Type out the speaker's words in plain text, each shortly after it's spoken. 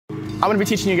I'm gonna be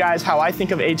teaching you guys how I think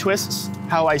of A-twists,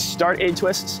 how I start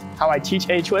A-twists, how I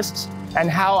teach A-twists, and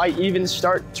how I even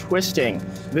start twisting.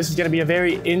 This is gonna be a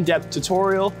very in-depth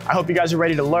tutorial. I hope you guys are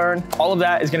ready to learn. All of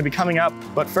that is gonna be coming up,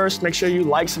 but first make sure you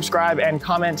like, subscribe, and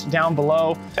comment down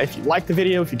below if you like the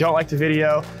video, if you don't like the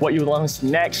video, what you would want to see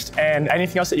next, and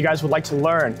anything else that you guys would like to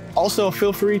learn. Also,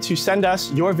 feel free to send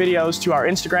us your videos to our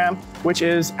Instagram, which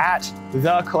is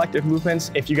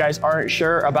 @thecollectivemovements if you guys aren't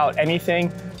sure about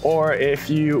anything, or if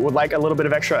you would like a little bit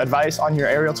of extra advice on your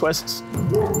aerial twists.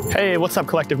 Hey, what's up,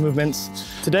 Collective Movements?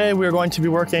 Today we're going to be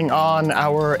working on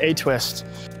our A-twist.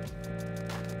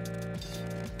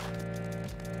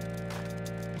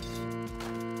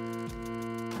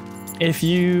 If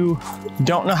you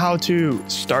don't know how to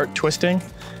start twisting,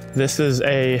 this is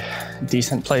a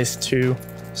decent place to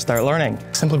start learning,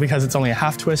 simply because it's only a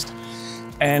half twist,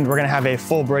 and we're gonna have a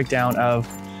full breakdown of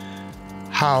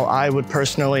how I would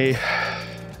personally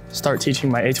start teaching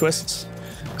my A-twists.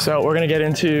 So we're gonna get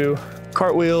into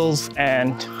cartwheels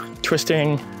and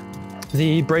twisting.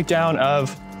 The breakdown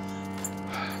of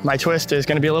my twist is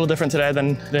gonna be a little different today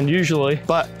than usually,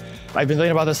 but I've been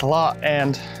thinking about this a lot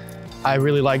and I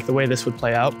really like the way this would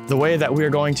play out. The way that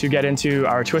we're going to get into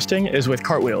our twisting is with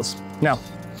cartwheels. Now,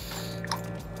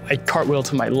 I cartwheel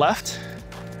to my left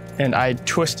and I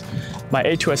twist my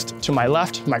A-twist to my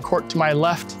left, my cork to my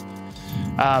left.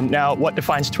 Now, what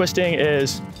defines twisting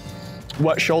is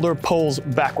what shoulder pulls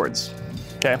backwards,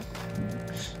 okay?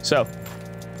 So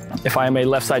if I am a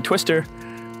left side twister,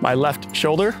 my left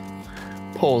shoulder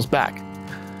pulls back.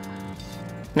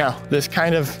 Now, this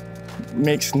kind of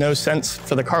makes no sense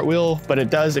for the cartwheel, but it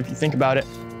does if you think about it.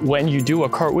 When you do a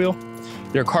cartwheel,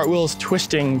 your cartwheel is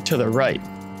twisting to the right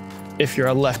if you're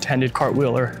a left-handed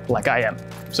cartwheeler like I am.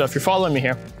 So if you're following me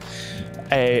here,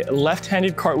 a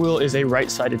left-handed cartwheel is a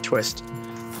right-sided twist.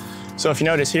 So if you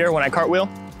notice here, when I cartwheel,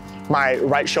 my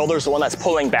right shoulder is the one that's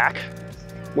pulling back,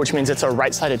 which means it's a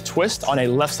right-sided twist on a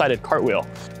left-sided cartwheel.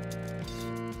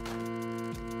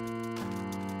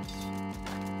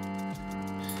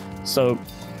 So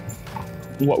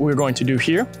what we're going to do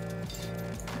here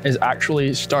is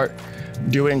actually start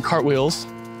doing cartwheels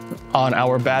on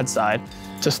our bad side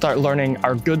to start learning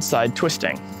our good side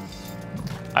twisting.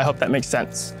 I hope that makes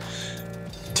sense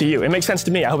to you. It makes sense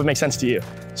to me. I hope it makes sense to you.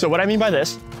 So what I mean by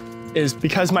this is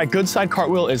because my good side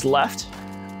cartwheel is left,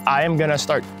 I am gonna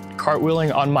start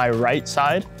cartwheeling on my right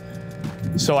side.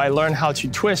 So I learn how to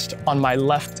twist on my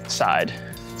left side.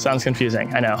 Sounds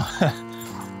confusing, I know.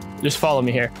 Just follow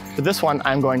me here. For this one,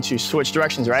 I'm going to switch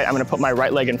directions, right? I'm gonna put my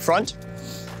right leg in front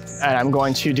and I'm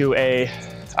going to do a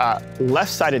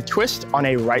left-sided twist on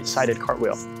a right-sided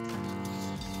cartwheel.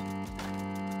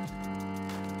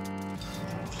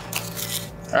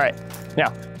 All right,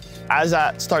 now, as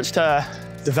that starts to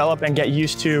develop and get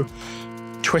used to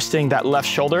twisting that left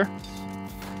shoulder,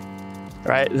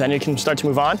 right, then you can start to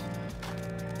move on.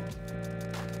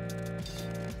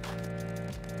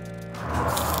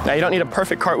 Now, you don't need a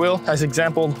perfect cartwheel, as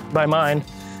exampled by mine.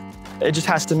 It just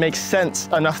has to make sense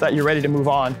enough that you're ready to move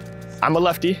on. I'm a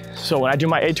lefty, so when I do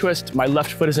my A-twist, my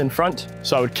left foot is in front,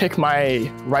 so I would kick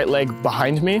my right leg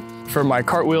behind me. For my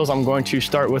cartwheels, I'm going to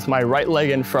start with my right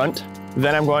leg in front.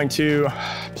 Then I'm going to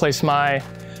place my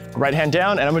right hand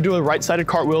down, and I'm gonna do a right-sided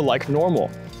cartwheel like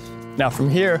normal. Now from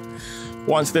here,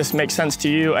 once this makes sense to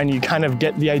you and you kind of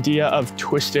get the idea of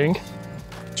twisting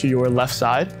to your left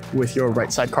side with your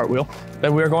right side cartwheel,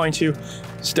 then we're going to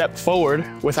step forward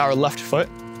with our left foot,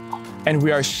 and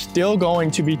we are still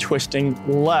going to be twisting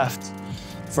left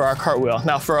for our cartwheel.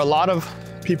 Now, for a lot of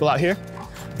people out here,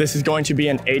 this is going to be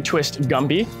an A-twist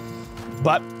Gumby,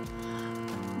 but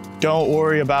don't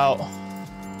worry about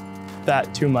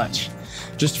that too much.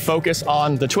 Just focus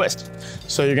on the twist.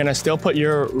 So you're gonna still put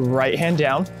your right hand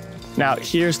down. Now,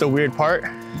 here's the weird part.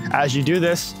 As you do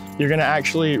this, you're gonna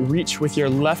actually reach with your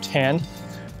left hand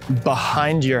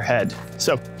behind your head.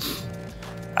 So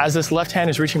as this left hand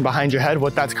is reaching behind your head,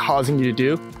 what that's causing you to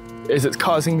do is it's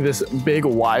causing this big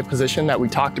Y position that we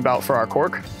talked about for our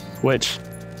cork, which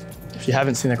if you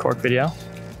haven't seen the cork video,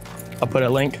 I'll put a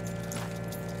link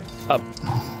up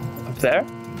there,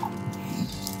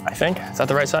 I think. Is that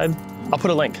the right side? I'll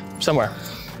put a link somewhere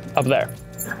up there.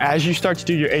 As you start to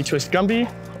do your A-twist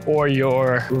Gumby or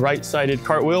your right-sided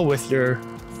cartwheel with your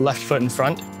left foot in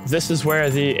front, this is where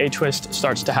the A-twist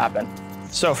starts to happen.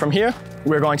 So from here,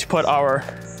 we're going to put our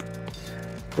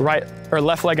right or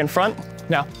left leg in front.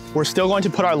 Now, we're still going to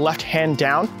put our left hand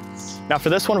down. Now for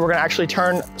this one, we're gonna actually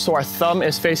turn so our thumb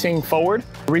is facing forward.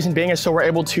 The reason being is so we're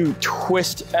able to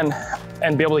twist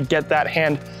and be able to get that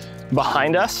hand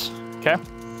behind us, okay?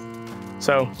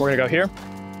 So we're gonna go here.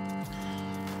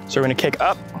 So we're gonna kick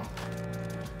up.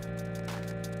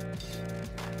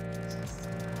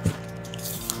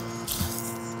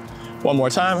 One more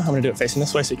time. I'm gonna do it facing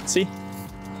this way so you can see.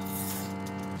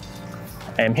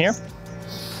 I am here.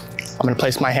 I'm gonna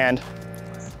place my hand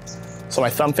so my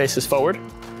thumb faces forward,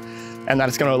 and that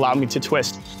is gonna allow me to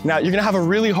twist. Now, you're gonna have a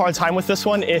really hard time with this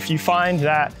one if you find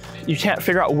that you can't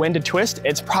figure out when to twist.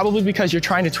 It's probably because you're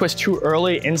trying to twist too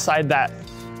early inside that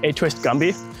Atwist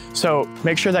Gumby. So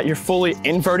make sure that you're fully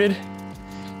inverted,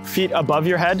 feet above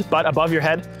your head, butt above your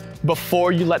head,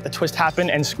 before you let the twist happen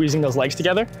and squeezing those legs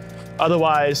together.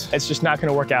 Otherwise, it's just not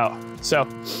gonna work out. So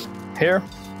here.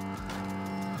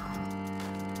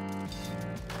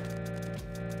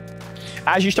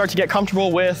 As you start to get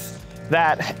comfortable with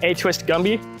that Atwist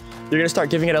Gumby, you're gonna start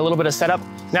giving it a little bit of setup.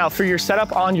 Now, for your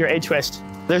setup on your Atwist,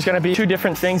 there's gonna be two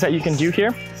different things that you can do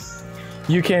here.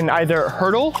 You can either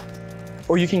hurdle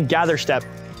or you can gather step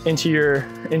into your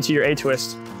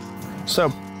Atwist.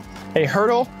 So a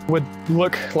hurdle would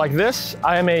look like this.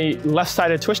 I am a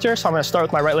left-sided twister, so I'm gonna start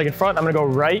with my right leg in front. I'm gonna go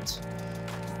right,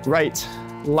 right,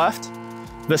 left,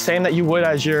 the same that you would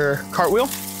as your cartwheel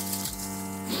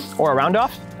or a round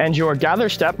off. And your gather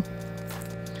step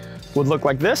would look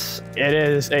like this. It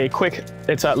is a quick,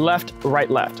 it's a left, right,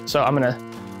 left. So I'm gonna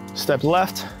step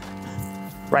left,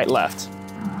 right, left.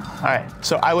 All right,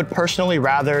 so I would personally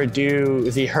rather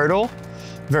do the hurdle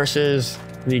versus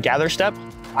the gather step.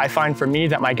 I find for me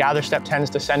that my gather step tends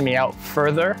to send me out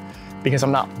further because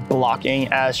I'm not blocking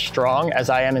as strong as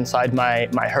I am inside my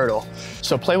hurdle.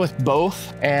 So play with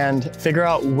both and figure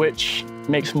out which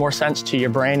makes more sense to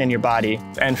your brain and your body,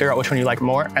 and figure out which one you like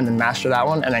more, and then master that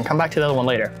one, and then come back to the other one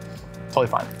later. Totally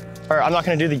fine. Or I'm not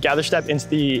gonna do the gather step into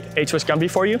the Atwist Gumby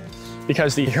for you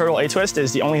because the hurdle Atwist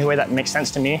is the only way that makes sense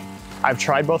to me. I've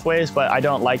tried both ways, but I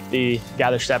don't like the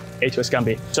gather step Atwist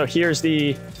Gumby. So here's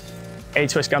the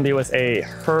Atwist Gumby with a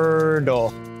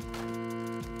hurdle.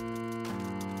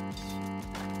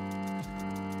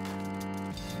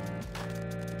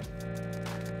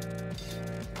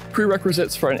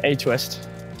 Prerequisites for an Atwist.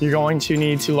 You're going to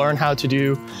need to learn how to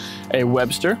do a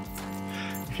Webster.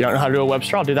 If you don't know how to do a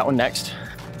Webster, I'll do that one next.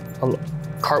 A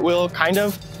cartwheel, kind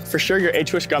of. For sure, your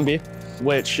Atwist Gumby,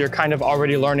 which you're kind of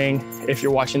already learning if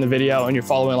you're watching the video and you're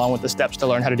following along with the steps to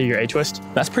learn how to do your Atwist.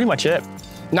 That's pretty much it.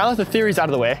 Now that the theory's out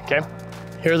of the way, okay,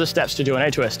 here are the steps to do an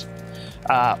Atwist.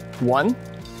 One,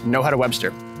 know how to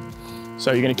Webster.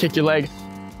 So you're gonna kick your leg,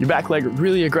 your back leg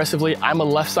really aggressively. I'm a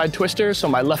left side twister, so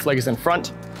my left leg is in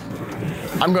front.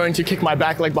 I'm going to kick my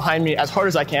back leg behind me as hard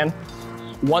as I can.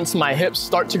 Once my hips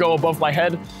start to go above my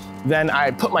head, then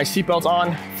I put my seatbelt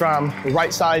on from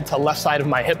right side to left side of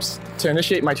my hips. To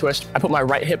initiate my twist, I put my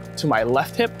right hip to my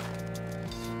left hip,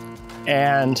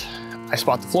 and I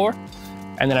spot the floor,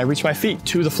 and then I reach my feet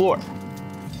to the floor.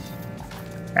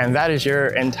 And that is your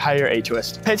entire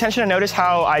Atwist. Pay attention and notice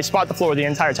how I spot the floor the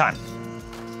entire time.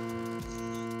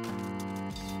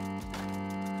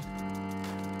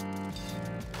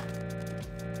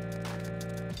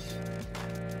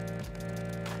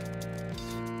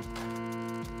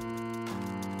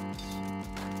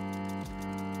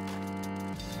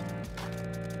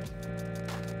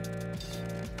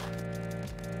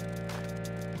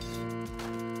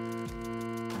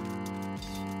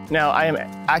 Now I am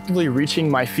actively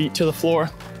reaching my feet to the floor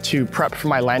to prep for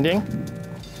my landing,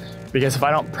 because if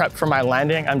I don't prep for my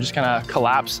landing, I'm just gonna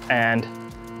collapse and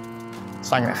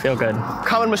it's not gonna feel good.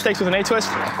 Common mistakes with an A-twist: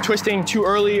 twisting too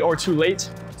early or too late.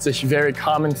 It's a very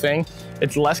common thing.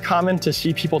 It's less common to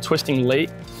see people twisting late,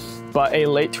 but a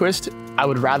late twist, I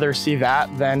would rather see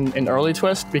that than an early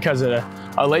twist, because a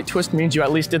late twist means you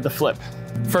at least did the flip.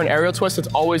 For an aerial twist, it's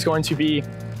always going to be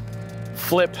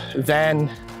flip, then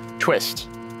twist.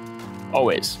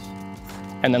 Always.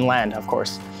 And then land, of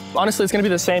course. Honestly, it's gonna be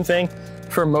the same thing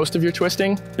for most of your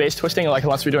twisting. Base twisting, like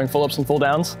unless you're doing full ups and full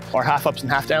downs, or half ups and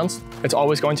half downs, it's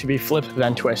always going to be flip,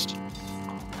 then twist.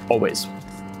 Always.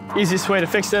 Easiest way to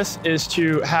fix this is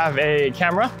to have a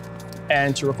camera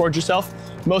and to record yourself.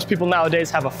 Most people nowadays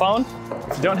have a phone.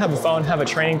 If you don't have a phone, have a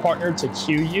training partner to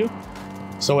cue you.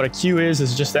 So what a cue is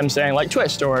just them saying like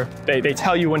twist, or they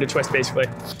tell you when to twist basically.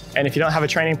 And if you don't have a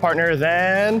training partner,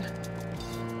 then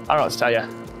I don't know what to tell you.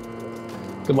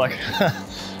 Good luck.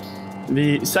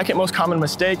 The second most common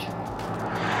mistake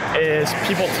is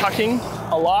people tucking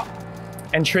a lot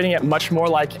and treating it much more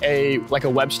like a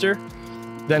Webster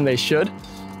than they should.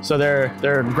 So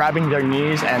they're grabbing their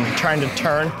knees and trying to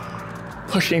turn,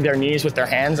 pushing their knees with their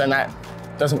hands, and that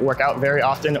doesn't work out very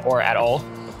often or at all.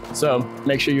 So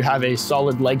make sure you have a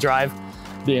solid leg drive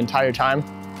the entire time,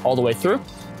 all the way through.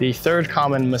 The third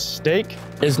common mistake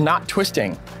is not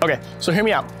twisting. Okay, so hear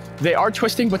me out. They are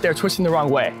twisting, but they're twisting the wrong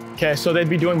way. Okay, so they'd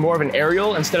be doing more of an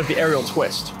aerial instead of the aerial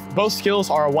twist. Both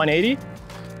skills are a 180,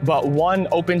 but one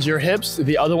opens your hips,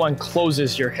 the other one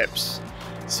closes your hips.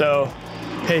 So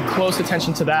pay close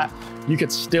attention to that. You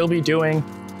could still be doing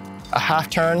a half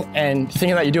turn and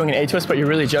thinking that you're doing an A-twist, but you're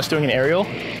really just doing an aerial.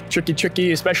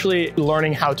 Tricky, especially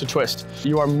learning how to twist.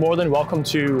 You are more than welcome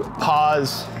to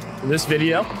pause this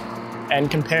video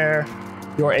and compare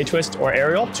your A-twist or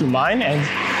aerial to mine and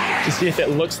to see if it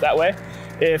looks that way.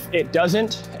 If it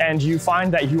doesn't, and you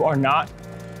find that you are not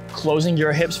closing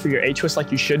your hips for your A-twist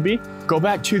like you should be, go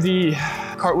back to the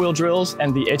cartwheel drills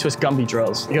and the A-twist Gumby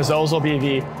drills, because those will be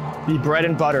the bread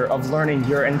and butter of learning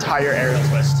your entire aerial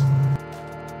twist.